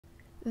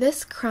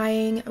This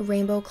crying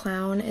rainbow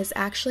clown is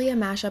actually a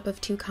mashup of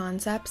two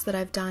concepts that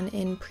I've done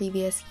in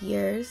previous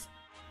years.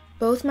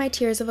 Both my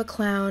Tears of a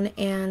Clown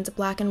and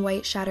black and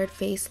white shattered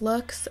face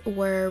looks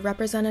were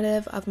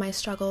representative of my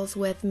struggles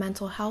with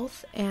mental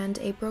health and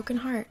a broken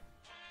heart.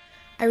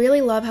 I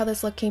really love how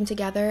this look came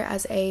together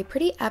as a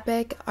pretty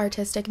epic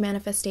artistic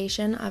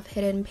manifestation of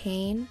hidden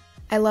pain.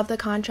 I love the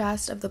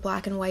contrast of the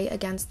black and white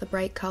against the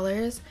bright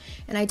colors,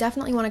 and I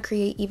definitely want to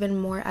create even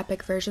more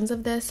epic versions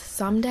of this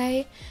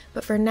someday,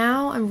 but for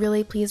now I'm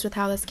really pleased with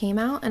how this came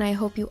out and I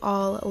hope you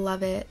all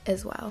love it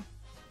as well.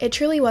 It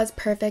truly was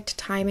perfect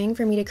timing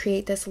for me to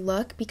create this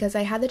look because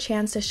I had the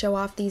chance to show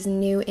off these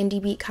new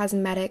Indi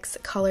Cosmetics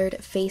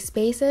colored face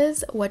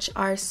bases, which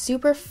are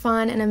super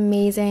fun and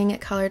amazing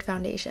colored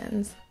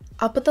foundations.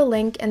 I'll put the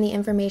link and the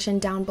information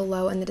down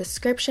below in the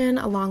description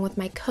along with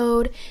my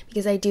code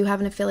because I do have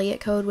an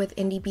affiliate code with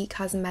Indi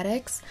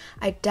Cosmetics.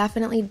 I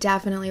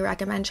definitely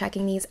recommend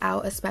checking these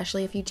out,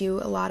 especially if you do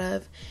a lot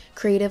of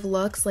creative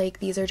looks. Like,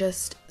 these are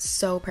just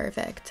so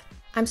perfect.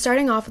 I'm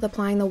starting off with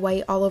applying the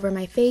white all over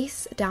my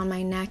face, down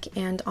my neck,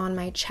 and on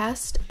my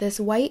chest. This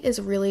white is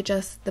really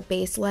just the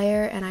base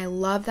layer, and I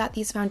love that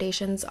these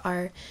foundations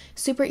are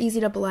super easy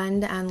to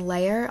blend and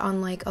layer,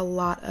 unlike a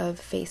lot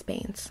of face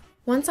paints.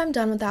 Once I'm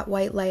done with that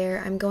white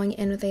layer, I'm going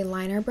in with a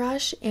liner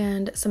brush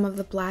and some of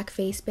the black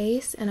face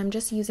base, and I'm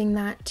just using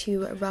that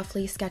to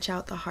roughly sketch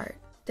out the heart.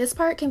 This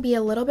part can be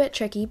a little bit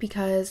tricky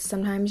because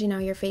sometimes,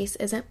 your face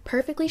isn't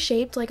perfectly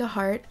shaped like a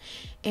heart,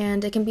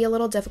 and it can be a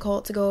little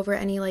difficult to go over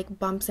any like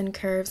bumps and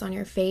curves on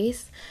your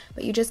face,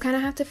 but you just kind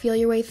of have to feel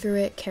your way through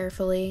it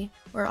carefully.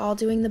 We're all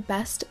doing the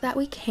best that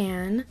we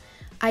can.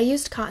 I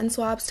used cotton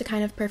swabs to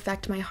kind of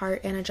perfect my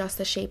heart and adjust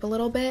the shape a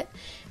little bit,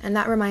 and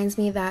that reminds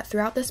me that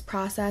throughout this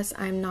process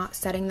I'm not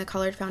setting the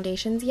colored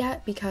foundations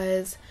yet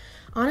because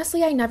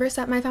honestly I never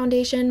set my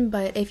foundation,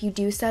 but if you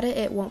do set it,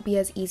 it won't be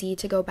as easy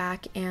to go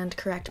back and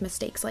correct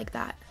mistakes like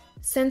that.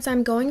 Since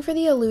I'm going for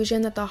the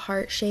illusion that the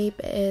heart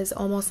shape is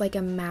almost like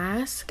a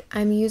mask,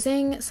 I'm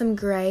using some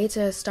gray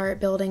to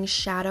start building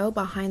shadow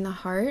behind the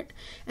heart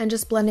and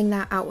just blending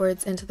that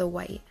outwards into the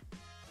white.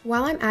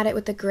 While I'm at it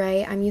with the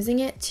gray, I'm using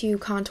it to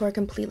contour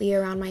completely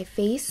around my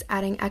face,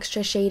 adding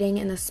extra shading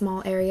in the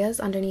small areas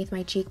underneath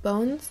my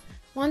cheekbones.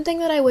 One thing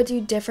that I would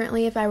do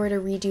differently if I were to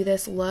redo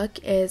this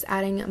look is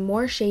adding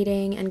more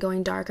shading and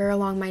going darker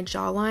along my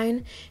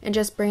jawline and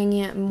just bringing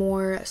it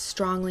more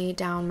strongly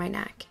down my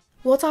neck.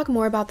 We'll talk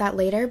more about that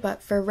later,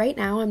 but for right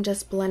now I'm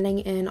just blending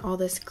in all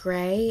this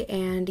gray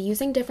and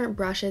using different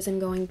brushes and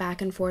going back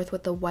and forth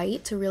with the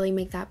white to really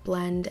make that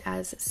blend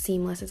as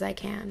seamless as I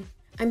can.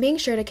 I'm being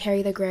sure to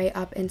carry the gray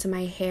up into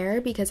my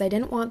hair because I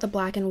didn't want the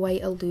black and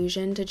white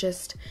illusion to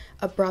just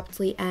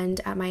abruptly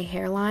end at my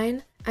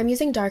hairline. I'm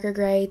using darker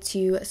gray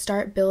to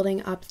start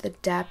building up the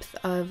depth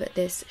of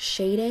this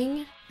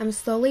shading. I'm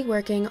slowly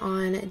working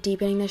on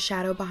deepening the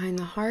shadow behind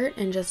the heart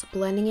and just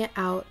blending it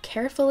out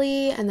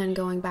carefully and then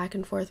going back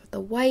and forth with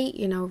the white,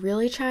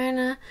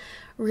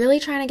 really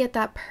trying to get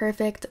that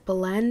perfect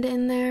blend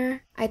in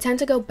there. I tend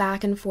to go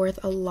back and forth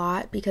a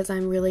lot because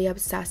I'm really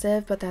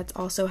obsessive, but that's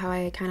also how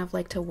I kind of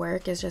like to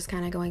work, is just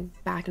kind of going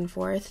back and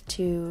forth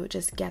to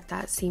just get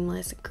that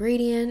seamless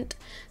gradient.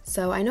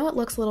 So I know it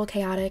looks a little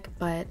chaotic,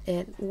 but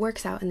it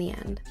works out in the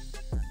end.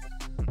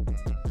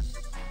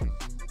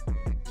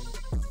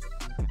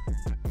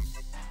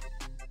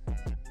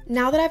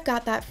 Now that I've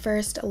got that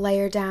first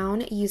layer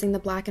down using the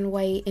black and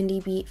white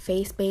Indi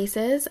face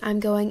bases,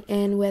 I'm going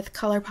in with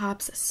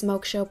Colourpop's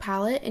Smoke Show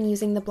palette and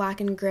using the black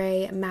and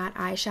gray matte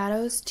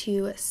eyeshadows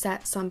to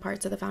set some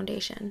parts of the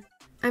foundation.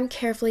 I'm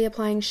carefully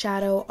applying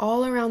shadow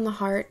all around the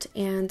heart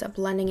and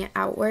blending it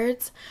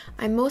outwards.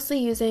 I'm mostly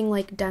using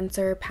like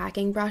denser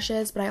packing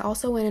brushes, but I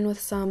also went in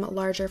with some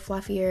larger,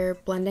 fluffier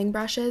blending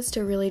brushes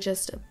to really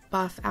just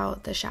buff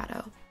out the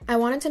shadow. I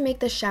wanted to make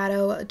the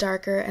shadow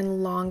darker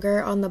and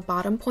longer on the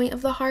bottom point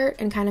of the heart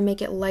and kind of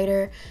make it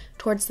lighter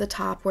towards the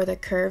top where the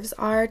curves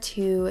are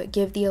to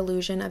give the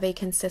illusion of a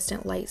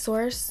consistent light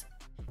source.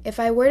 If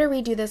I were to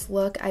redo this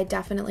look, I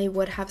definitely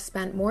would have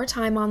spent more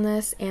time on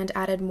this and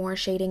added more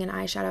shading and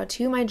eyeshadow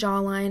to my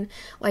jawline,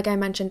 like I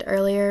mentioned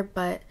earlier,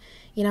 but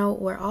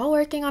we're all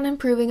working on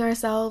improving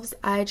ourselves.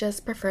 I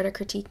just prefer to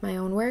critique my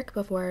own work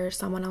before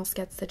someone else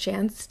gets the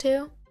chance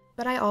to.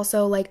 But I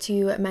also like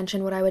to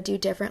mention what I would do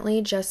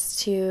differently just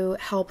to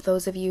help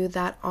those of you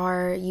that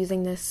are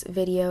using this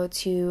video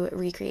to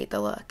recreate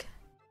the look.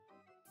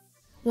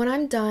 When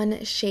I'm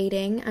done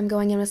shading, I'm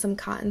going in with some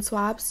cotton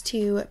swabs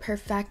to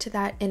perfect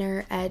that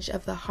inner edge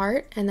of the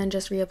heart and then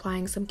just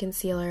reapplying some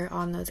concealer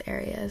on those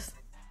areas.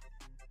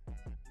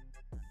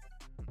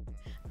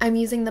 I'm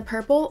using the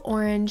purple,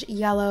 orange,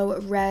 yellow,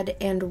 red,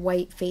 and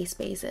white face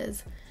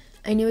bases.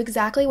 I knew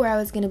exactly where I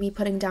was going to be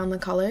putting down the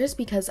colors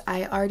because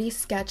I already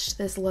sketched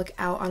this look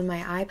out on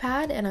my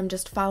iPad and I'm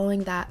just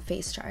following that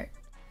face chart.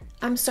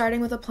 I'm starting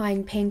with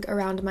applying pink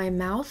around my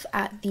mouth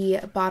at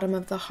the bottom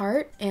of the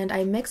heart, and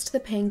I mixed the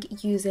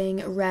pink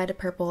using red,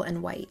 purple,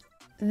 and white.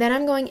 Then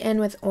I'm going in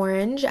with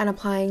orange and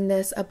applying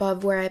this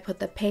above where I put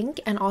the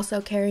pink and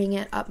also carrying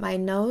it up my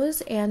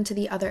nose and to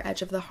the other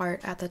edge of the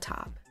heart at the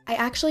top. I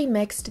actually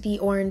mixed the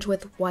orange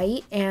with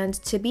white, and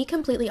to be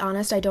completely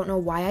honest, I don't know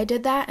why I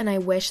did that, and I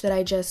wish that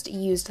I just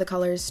used the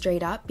colors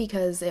straight up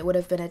because it would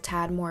have been a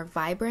tad more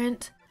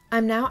vibrant.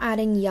 I'm now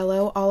adding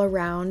yellow all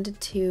around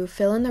to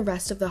fill in the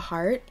rest of the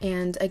heart,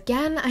 and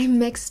again, I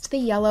mixed the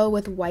yellow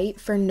with white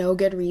for no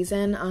good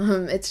reason.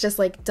 It's just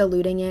like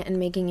diluting it and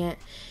making it,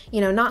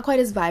 not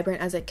quite as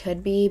vibrant as it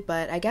could be,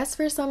 but I guess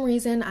for some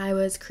reason I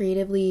was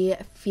creatively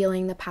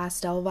feeling the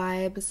pastel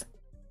vibes.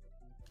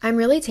 I'm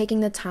really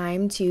taking the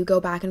time to go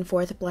back and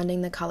forth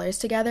blending the colors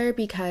together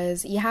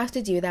because you have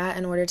to do that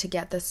in order to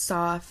get the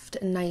soft,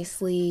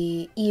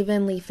 nicely,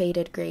 evenly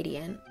faded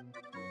gradient.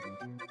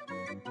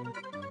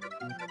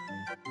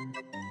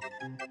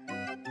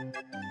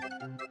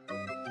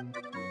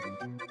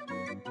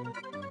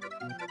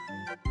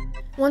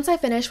 Once I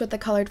finish with the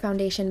colored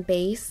foundation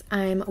base,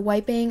 I'm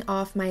wiping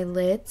off my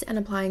lids and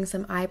applying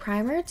some eye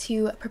primer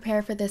to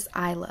prepare for this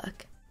eye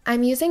look.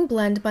 I'm using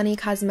Blend Bunny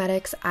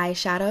Cosmetics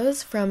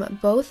eyeshadows from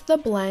both the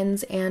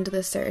Blends and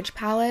the Surge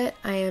palette.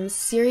 I am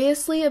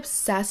seriously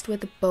obsessed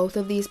with both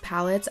of these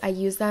palettes. I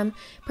use them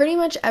pretty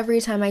much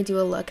every time I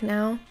do a look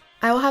now.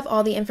 I will have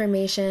all the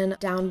information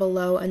down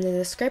below in the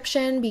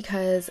description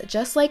because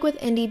just like with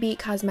Indie Beat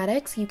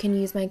Cosmetics, you can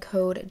use my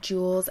code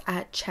Giulz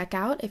at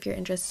checkout if you're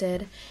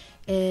interested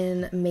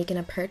in making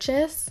a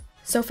purchase.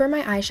 So for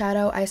my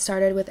eyeshadow, I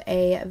started with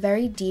a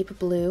very deep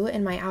blue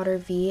in my outer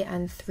V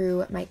and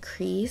through my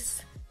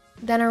crease.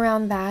 Then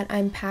around that,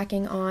 I'm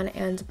packing on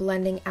and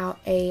blending out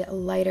a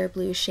lighter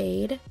blue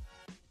shade.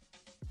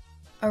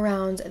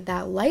 Around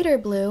that lighter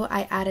blue,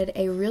 I added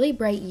a really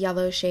bright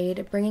yellow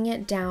shade, bringing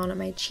it down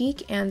my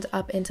cheek and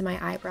up into my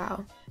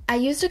eyebrow. I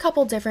used a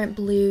couple different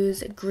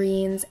blues,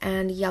 greens,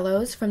 and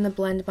yellows from the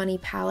Blend Bunny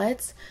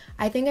palettes.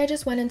 I think I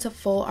just went into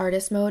full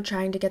artist mode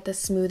trying to get the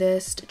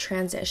smoothest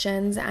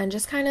transitions and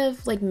just kind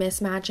of like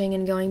mismatching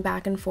and going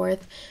back and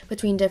forth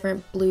between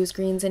different blues,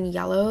 greens, and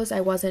yellows.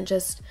 I wasn't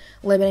just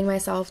limiting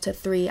myself to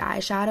 3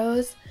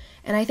 eyeshadows.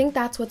 And I think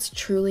that's what's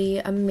truly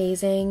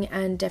amazing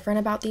and different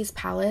about these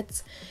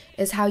palettes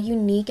is how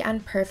unique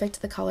and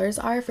perfect the colors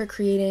are for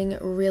creating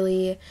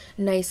really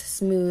nice,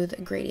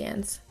 smooth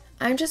gradients.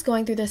 I'm just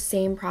going through the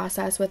same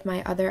process with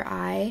my other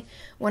eye.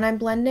 When I'm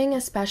blending,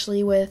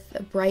 especially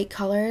with bright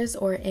colors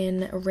or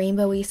in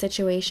rainbowy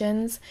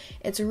situations,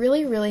 it's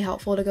really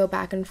helpful to go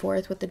back and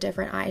forth with the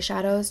different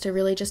eyeshadows to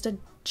really just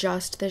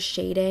adjust the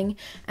shading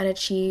and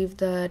achieve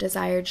the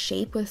desired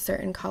shape with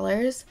certain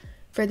colors.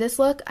 For this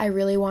look, I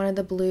really wanted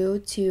the blue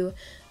to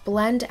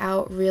blend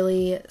out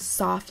really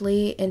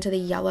softly into the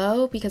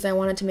yellow because I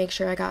wanted to make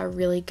sure I got a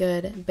really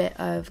good bit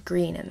of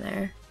green in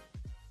there.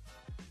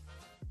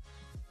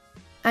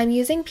 I'm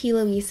using P.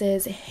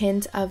 Louise's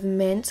Hint of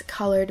Mint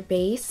colored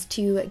base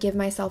to give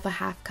myself a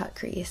half cut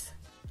crease.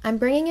 I'm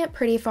bringing it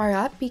pretty far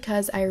up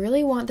because I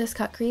really want this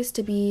cut crease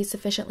to be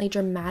sufficiently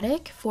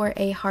dramatic for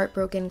a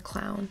heartbroken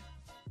clown.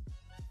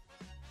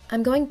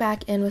 I'm going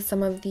back in with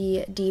some of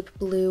the deep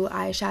blue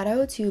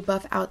eyeshadow to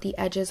buff out the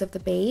edges of the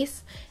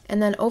base,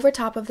 and then over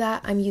top of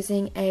that I'm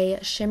using a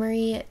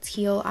shimmery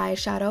teal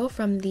eyeshadow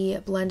from the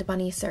Blend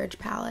Bunny Surge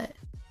palette.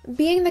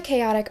 Being the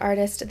chaotic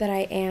artist that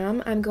I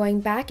am, I'm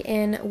going back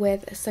in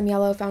with some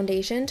yellow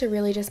foundation to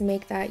really just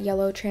make that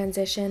yellow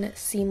transition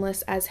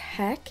seamless as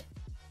heck.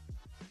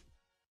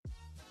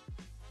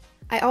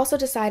 I also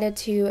decided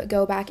to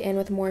go back in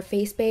with more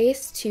face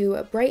base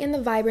to brighten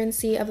the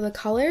vibrancy of the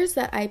colors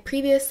that I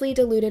previously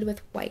diluted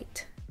with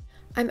white.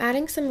 I'm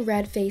adding some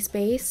red face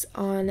base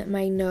on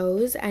my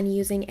nose and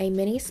using a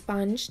mini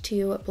sponge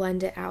to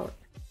blend it out.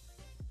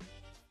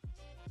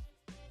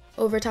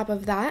 Over top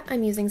of that,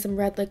 I'm using some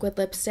red liquid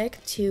lipstick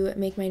to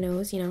make my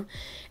nose,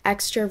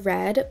 extra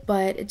red,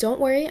 but don't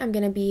worry, I'm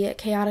going to be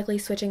chaotically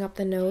switching up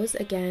the nose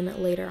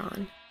again later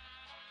on.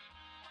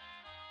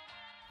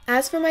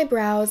 As for my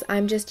brows,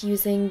 I'm just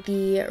using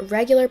the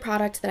regular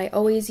product that I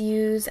always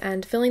use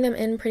and filling them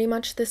in pretty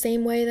much the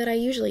same way that I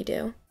usually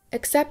do.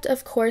 Except,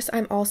 of course,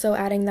 I'm also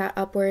adding that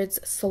upwards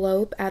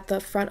slope at the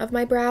front of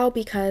my brow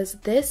because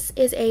this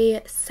is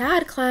a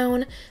sad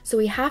clown, so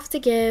we have to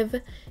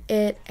give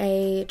it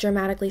a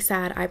dramatically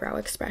sad eyebrow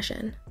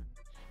expression.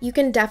 You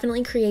can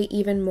definitely create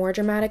even more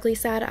dramatically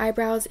sad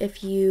eyebrows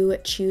if you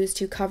choose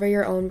to cover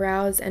your own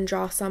brows and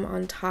draw some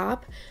on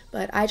top,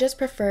 but I just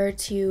prefer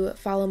to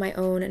follow my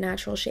own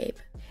natural shape.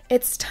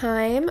 It's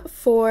time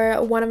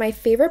for one of my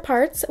favorite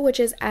parts, which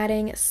is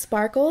adding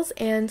sparkles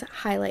and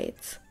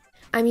highlights.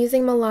 I'm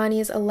using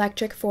Milani's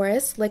Electric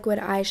Forest liquid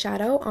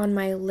eyeshadow on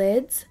my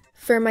lids.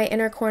 For my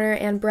inner corner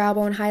and brow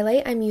bone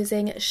highlight, I'm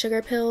using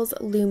Sugarpill's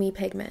Lumi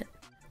pigment.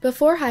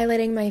 Before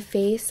highlighting my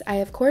face, I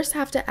of course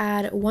have to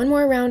add one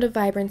more round of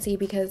vibrancy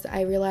because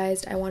I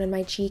realized I wanted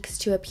my cheeks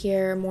to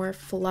appear more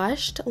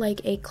flushed like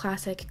a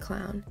classic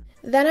clown.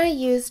 Then I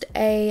used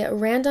a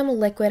random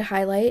liquid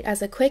highlight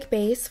as a quick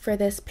base for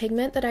this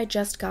pigment that I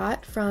just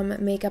got from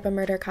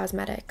MAKEOVER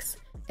Cosmetics.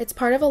 It's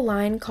part of a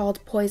line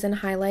called Poison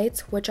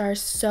Highlights, which are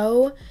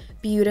so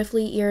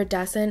beautifully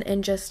iridescent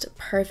and just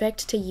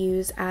perfect to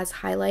use as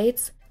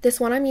highlights. This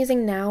one I'm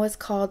using now is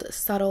called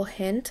Subtle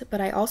Hint,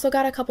 but I also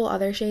got a couple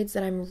other shades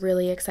that I'm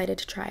really excited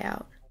to try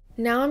out.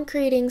 Now I'm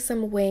creating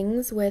some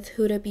wings with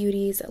Huda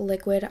Beauty's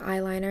liquid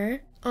eyeliner.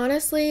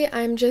 Honestly,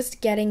 I'm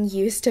just getting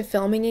used to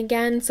filming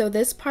again, so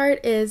this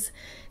part is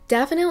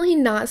definitely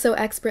not so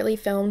expertly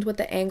filmed with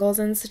the angles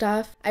and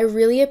stuff. I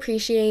really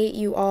appreciate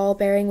you all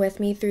bearing with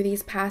me through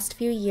these past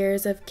few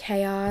years of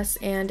chaos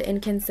and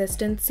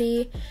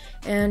inconsistency,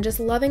 and just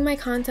loving my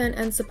content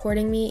and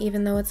supporting me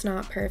even though it's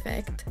not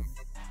perfect.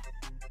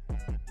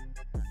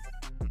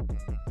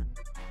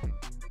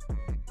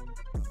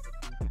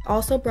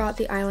 Also brought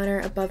the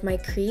eyeliner above my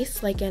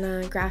crease, like in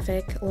a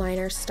graphic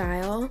liner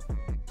style.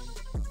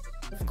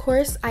 Of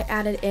course, I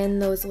added in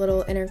those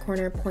little inner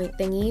corner point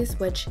thingies,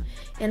 which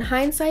in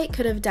hindsight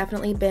could have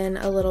definitely been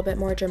a little bit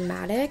more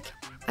dramatic.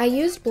 I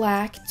used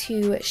black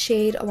to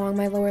shade along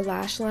my lower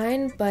lash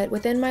line, but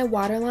within my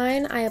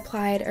waterline, I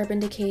applied Urban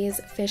Decay's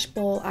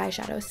Fishbowl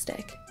eyeshadow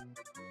stick.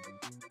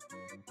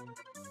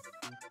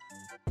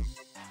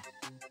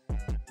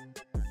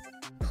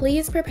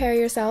 Please prepare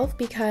yourself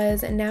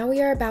because now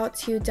we are about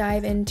to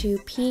dive into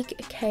peak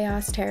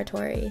chaos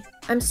territory.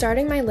 I'm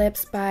starting my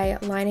lips by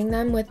lining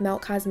them with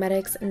Melt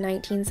Cosmetics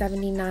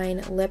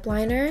 1979 lip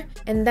liner,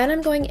 and then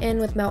I'm going in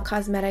with Melt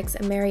Cosmetics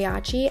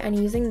Mariachi and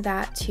using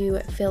that to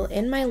fill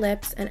in my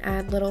lips and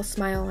add little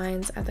smile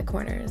lines at the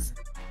corners.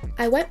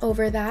 I went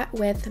over that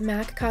with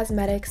MAC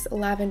Cosmetics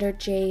Lavender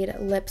Jade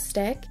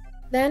lipstick.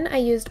 Then I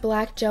used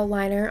black gel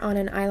liner on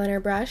an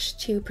eyeliner brush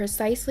to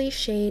precisely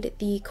shade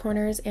the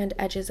corners and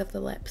edges of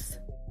the lips.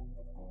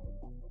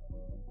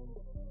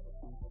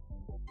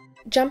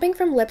 Jumping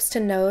from lips to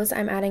nose,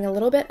 I'm adding a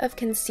little bit of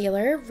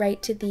concealer right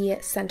to the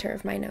center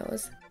of my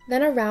nose.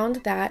 Then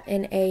around that,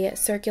 in a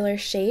circular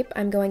shape,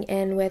 I'm going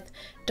in with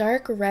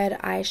dark red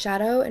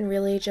eyeshadow and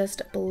really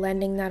just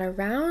blending that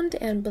around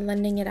and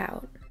blending it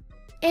out.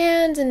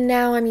 And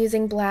now I'm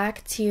using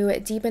black to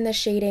deepen the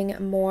shading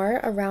more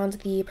around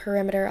the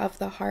perimeter of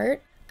the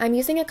heart. I'm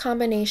using a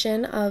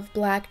combination of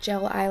black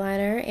gel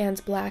eyeliner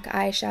and black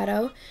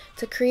eyeshadow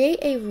to create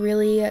a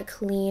really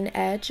clean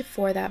edge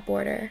for that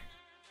border.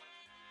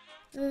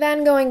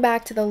 Then going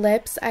back to the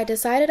lips, I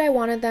decided I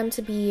wanted them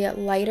to be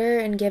lighter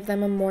and give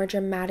them a more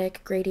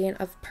dramatic gradient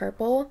of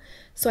purple,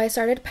 so I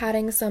started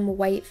patting some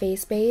white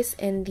face base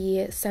in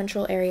the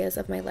central areas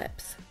of my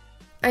lips.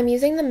 I'm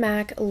using the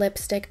MAC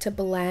lipstick to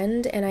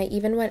blend, and I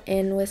even went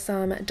in with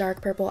some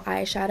dark purple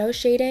eyeshadow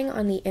shading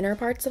on the inner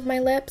parts of my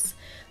lips,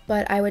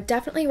 but I would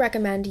definitely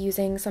recommend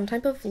using some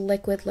type of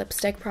liquid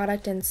lipstick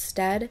product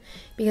instead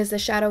because the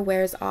shadow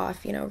wears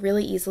off,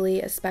 really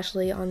easily,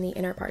 especially on the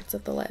inner parts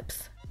of the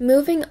lips.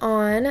 Moving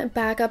on,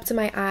 back up to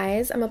my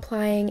eyes, I'm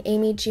applying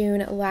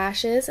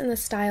AmyJuneLashes in the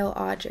style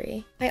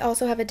Audrey. I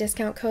also have a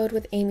discount code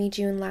with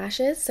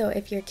AmyJuneLashes, so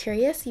if you're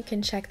curious, you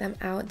can check them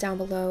out down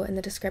below in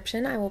the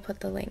description. I will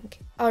put the link.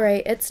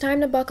 Alright, it's time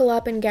to buckle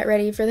up and get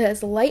ready for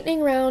this lightning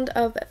round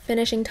of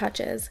finishing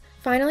touches.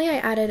 Finally, I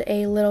added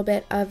a little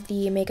bit of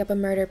the Makeup a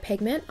Murder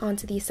pigment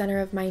onto the center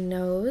of my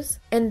nose.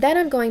 And then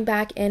I'm going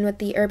back in with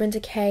the Urban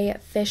Decay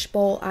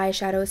Fishbowl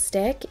eyeshadow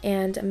stick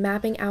and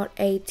mapping out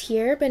a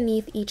tier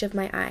beneath each of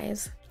my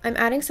eyes. I'm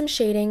adding some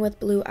shading with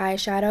blue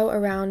eyeshadow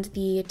around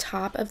the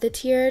top of the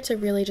tier to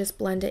really just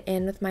blend it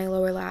in with my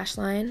lower lash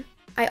line.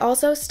 I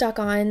also stuck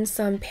on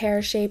some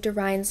pear-shaped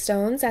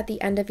rhinestones at the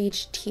end of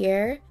each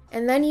tier,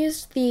 and then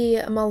used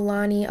the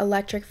Milani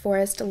Electric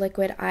Forest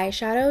liquid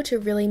eyeshadow to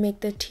really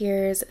make the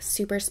tiers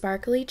super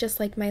sparkly, just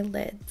like my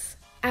lids.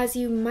 As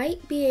you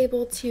might be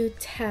able to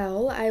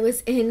tell, I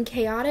was in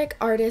chaotic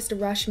artist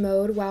rush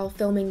mode while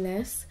filming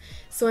this,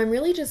 so I'm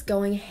really just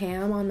going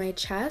ham on my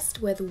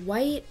chest with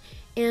white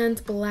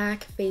and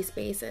black face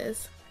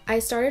bases. I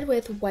started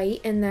with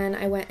white and then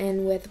I went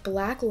in with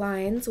black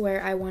lines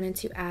where I wanted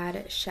to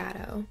add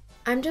shadow.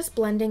 I'm just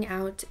blending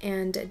out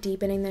and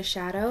deepening the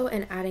shadow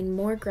and adding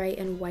more gray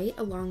and white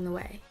along the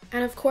way.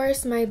 And of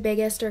course, my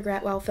biggest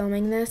regret while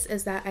filming this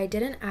is that I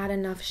didn't add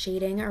enough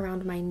shading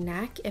around my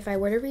neck. If I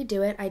were to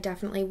redo it, I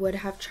definitely would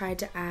have tried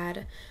to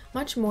add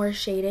much more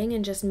shading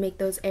and just make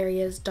those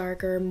areas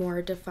darker,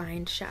 more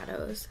defined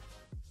shadows.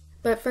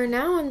 But for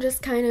now, I'm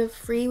just kind of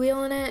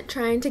freewheeling it,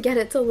 trying to get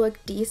it to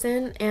look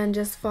decent and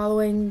just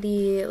following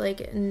the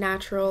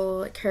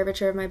natural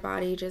curvature of my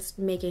body, just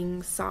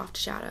making soft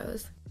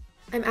shadows.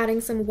 I'm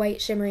adding some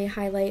white shimmery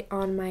highlight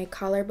on my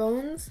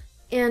collarbones.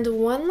 And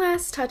one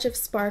last touch of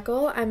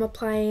sparkle, I'm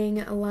applying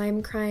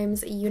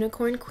Limecrime's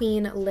Unicorn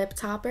Queen Lip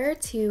Topper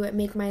to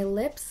make my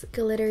lips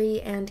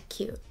glittery and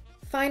cute.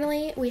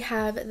 Finally, we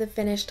have the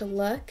finished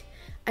look.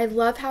 I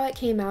love how it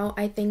came out.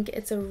 I think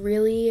it's a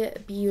really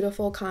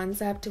beautiful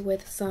concept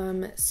with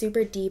some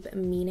super deep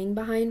meaning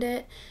behind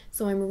it.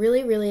 So I'm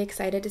really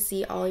excited to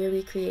see all your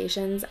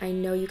recreations. I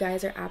know you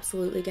guys are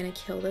absolutely gonna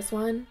kill this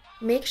one.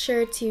 Make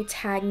sure to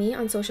tag me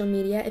on social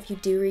media if you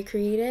do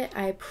recreate it.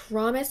 I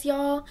promise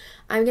y'all,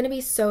 I'm gonna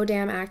be so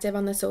damn active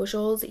on the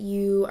socials,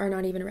 you are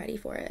not even ready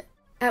for it.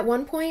 At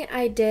one point,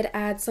 I did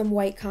add some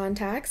white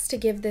contacts to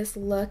give this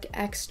look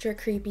extra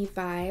creepy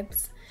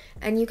vibes.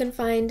 And you can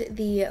find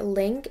the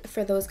link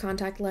for those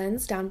contact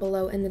lenses down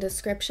below in the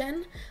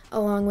description,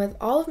 along with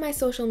all of my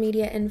social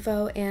media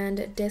info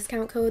and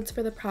discount codes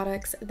for the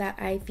products that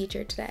I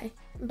featured today.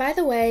 By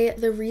the way,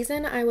 the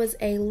reason I was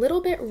a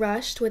little bit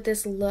rushed with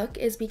this look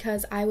is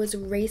because I was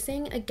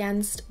racing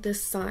against the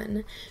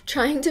sun,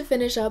 trying to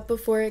finish up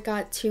before it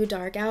got too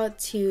dark out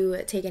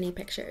to take any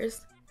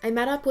pictures. I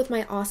met up with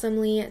my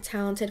awesomely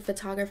talented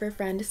photographer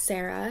friend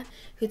Sarah,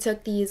 who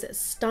took these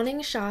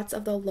stunning shots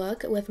of the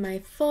look with my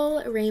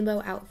full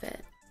rainbow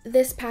outfit.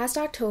 This past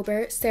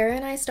October, Sarah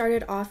and I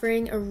started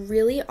offering a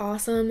really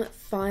awesome,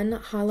 fun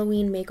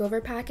Halloween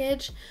makeover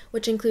package,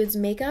 which includes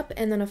makeup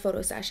and then a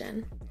photo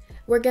session.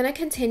 We're gonna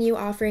continue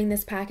offering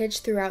this package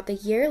throughout the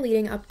year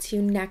leading up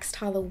to next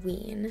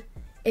Halloween.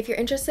 If you're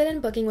interested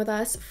in booking with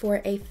us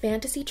for a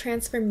fantasy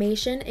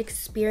transformation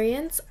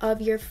experience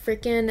of your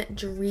freaking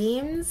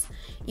dreams,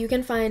 you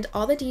can find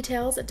all the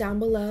details down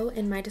below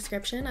in my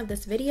description of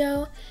this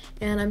video,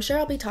 and I'm sure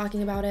I'll be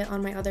talking about it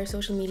on my other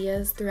social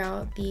medias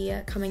throughout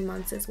the coming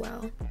months as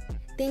well.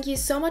 Thank you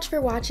so much for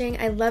watching.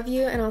 I love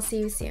you, and I'll see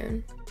you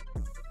soon.